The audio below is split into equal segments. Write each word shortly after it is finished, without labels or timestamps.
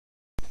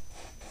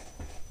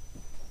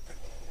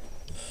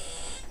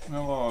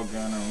Hello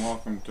again and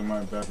welcome to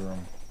my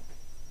bedroom.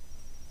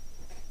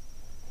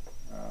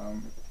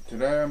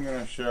 Today I'm going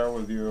to share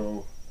with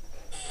you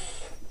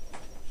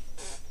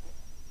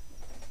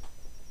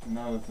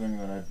another thing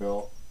that I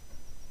built.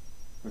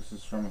 This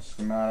is from a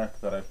schematic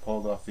that I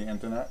pulled off the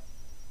internet,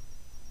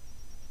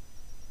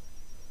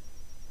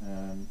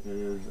 and it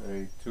is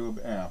a tube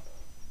amp.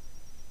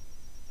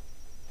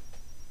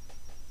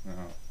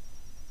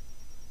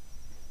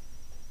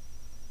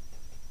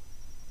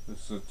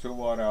 This is a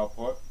 2-watt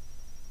output,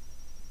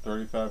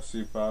 35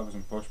 C5s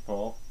and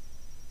push-pull.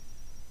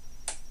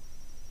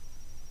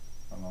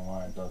 I don't know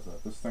why it does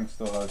that. This thing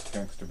still has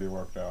kinks to be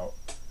worked out.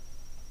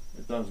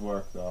 It does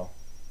work though.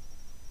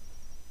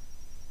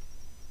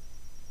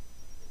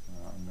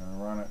 I'm going to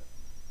run it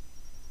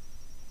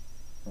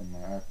from my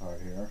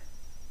iPod here.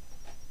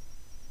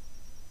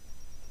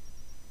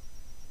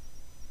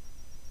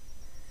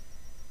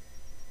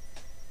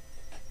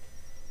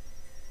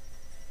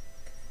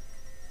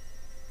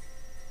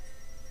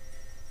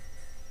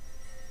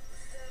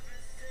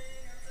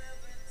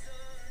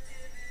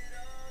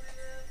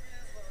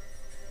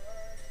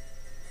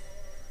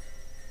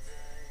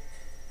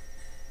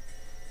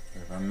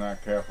 If I'm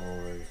not careful,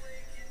 the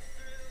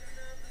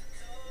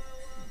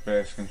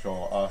bass control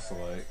will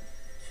oscillate.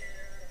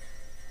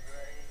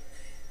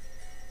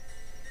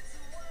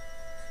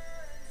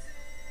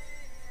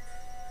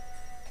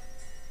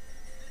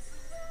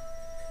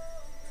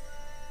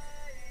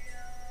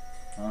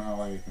 I don't know how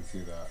well you can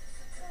see that.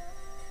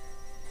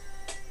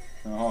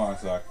 Now, hold on a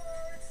sec.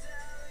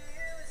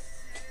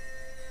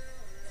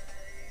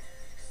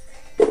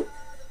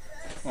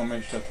 Let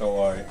me shut the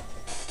light.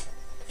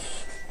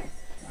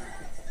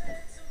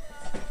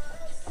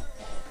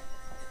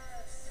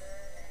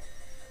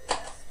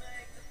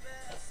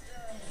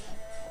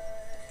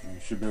 You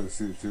should be able to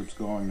see the tubes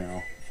going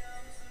now.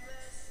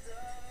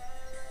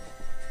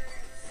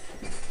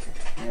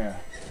 Yeah.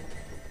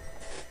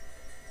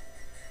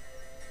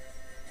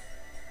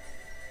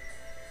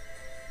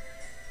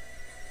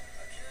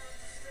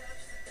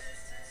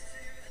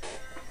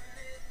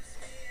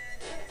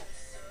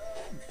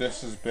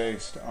 This is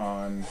based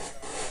on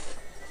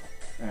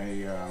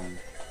a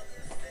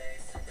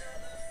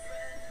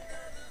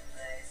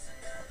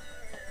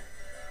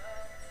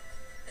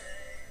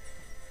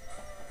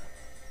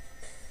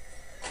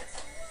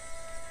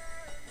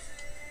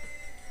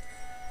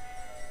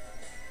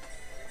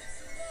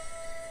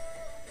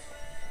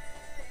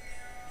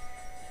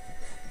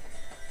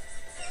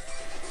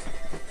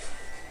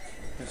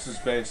this is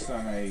based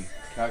on a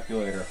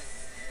calculator,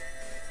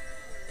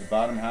 the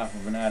bottom half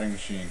of an adding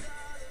machine.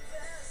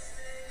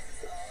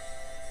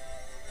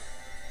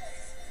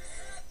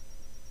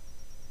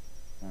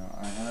 Now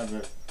I have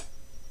it,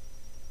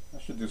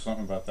 I should do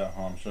something about that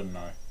hum, shouldn't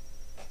I?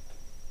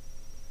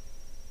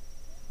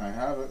 I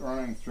have it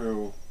running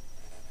through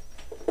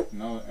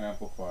another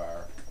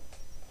amplifier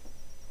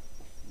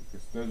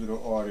because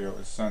digital audio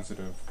is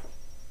sensitive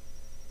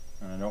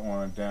and I don't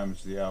want to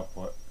damage the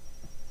output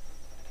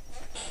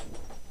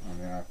on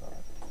the iPod.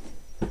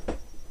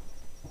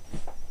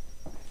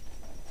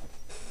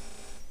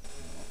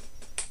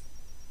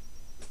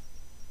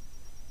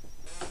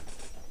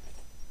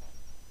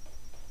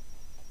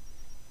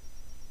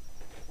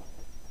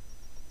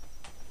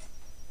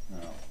 Now,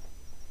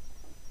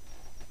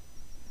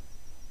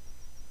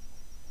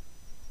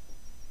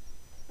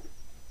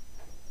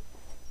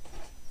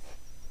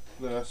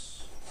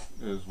 this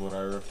is what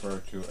I refer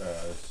to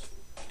as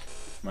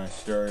my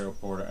stereo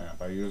porta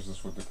amp. I use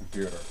this with the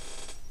computer.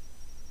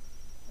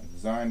 I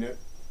designed it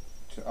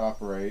to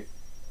operate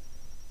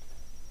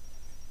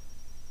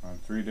on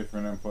 3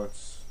 different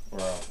inputs or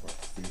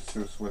outputs. These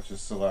 2 switches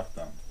select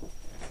them.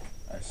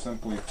 I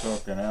simply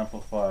took an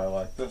amplifier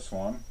like this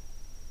one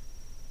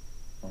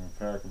from a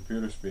pair of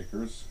computer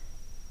speakers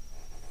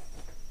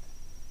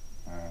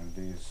and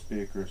these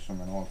speakers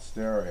from an old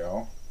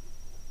stereo,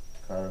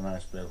 cut a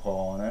nice big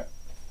hole in it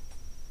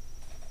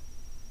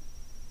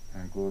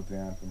and glued the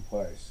amp in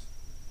place.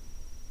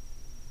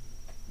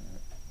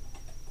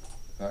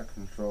 That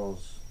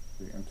controls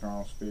the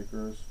internal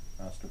speakers,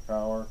 master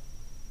power,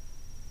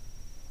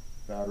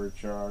 battery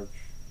charge,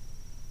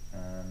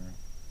 and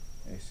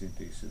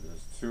AC/DC.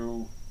 There's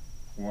 2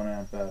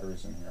 1-amp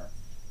batteries in here.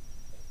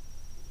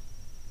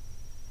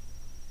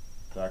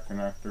 That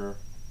connector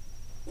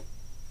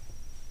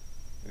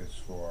is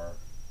for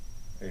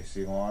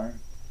AC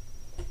line.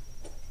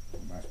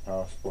 Nice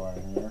power supply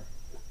in here.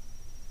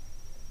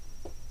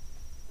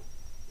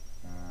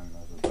 And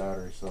there's a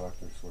battery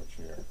selector switch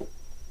here.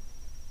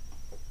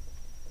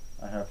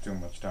 I have too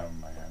much time in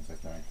my hands, I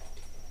think.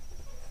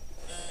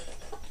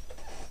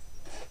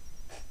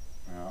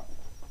 Now,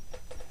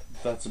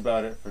 that's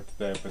about it for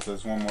today, but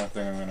there's one more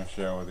thing I'm going to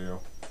share with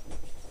you.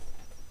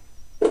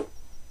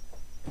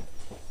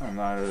 And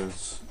that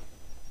is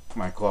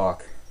my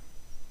clock.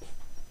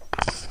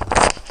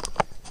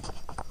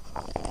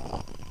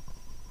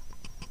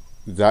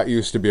 That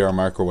used to be our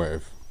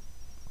microwave.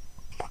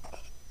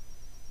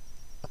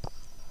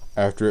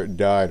 After it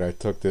died, I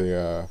took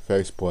the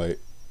faceplate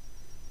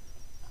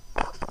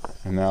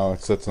and now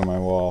it sits on my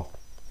wall.